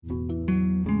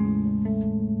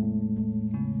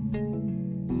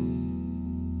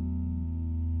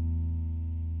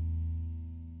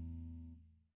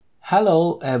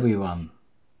Hello everyone.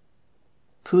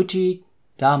 Putti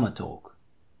Dharma Talk.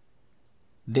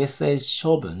 This is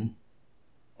Shobun,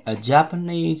 a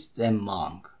Japanese Zen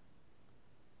monk.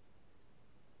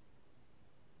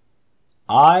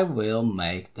 I will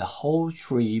make the whole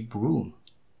tree bloom.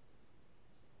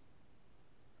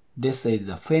 This is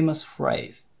a famous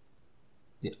phrase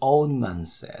the old man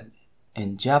said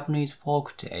in Japanese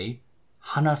folktale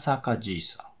Hanasaka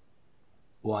Jisan,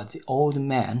 or the old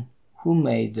man who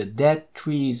made the dead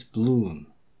trees bloom.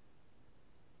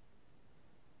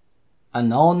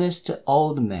 An honest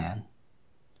old man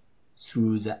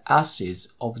threw the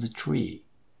ashes of the tree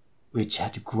which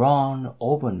had grown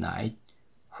overnight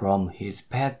from his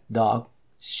pet dog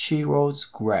Shiro's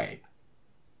grave.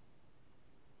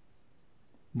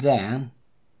 Then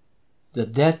the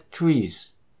dead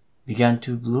trees began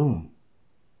to bloom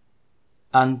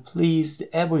and pleased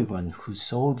everyone who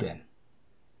saw them.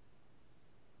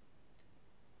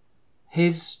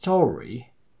 His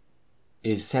story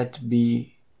is said to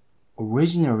be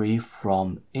originally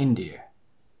from India.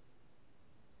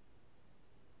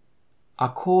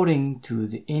 According to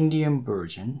the Indian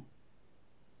version,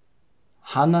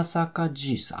 Hanasaka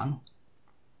Jisan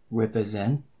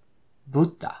represents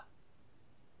Buddha.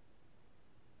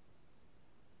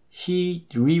 He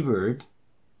delivered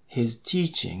his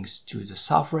teachings to the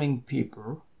suffering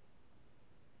people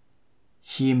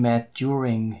he met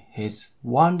during his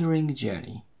wandering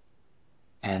journey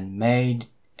and made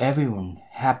everyone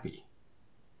happy.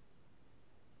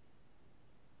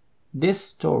 This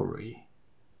story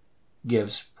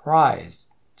gives praise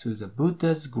to the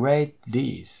Buddha's great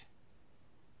deeds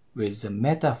with the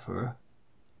metaphor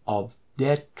of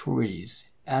dead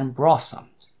trees and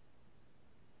blossoms.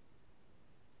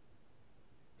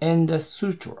 In the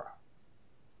sutra,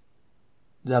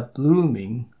 the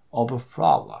blooming of a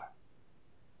flower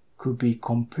could be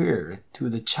compared to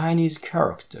the Chinese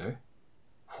character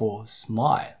for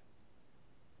smile.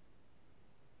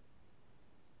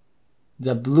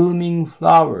 The blooming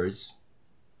flowers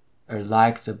are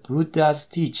like the Buddha's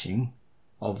teaching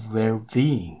of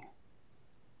well-being.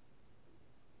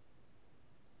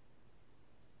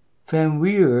 When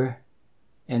we're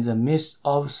in the midst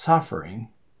of suffering,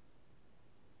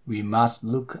 we must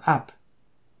look up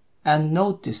and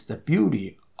notice the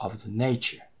beauty of the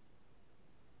nature.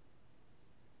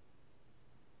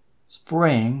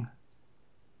 Spring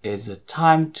is a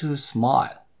time to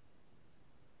smile.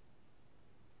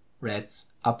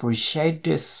 Let's appreciate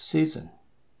this season.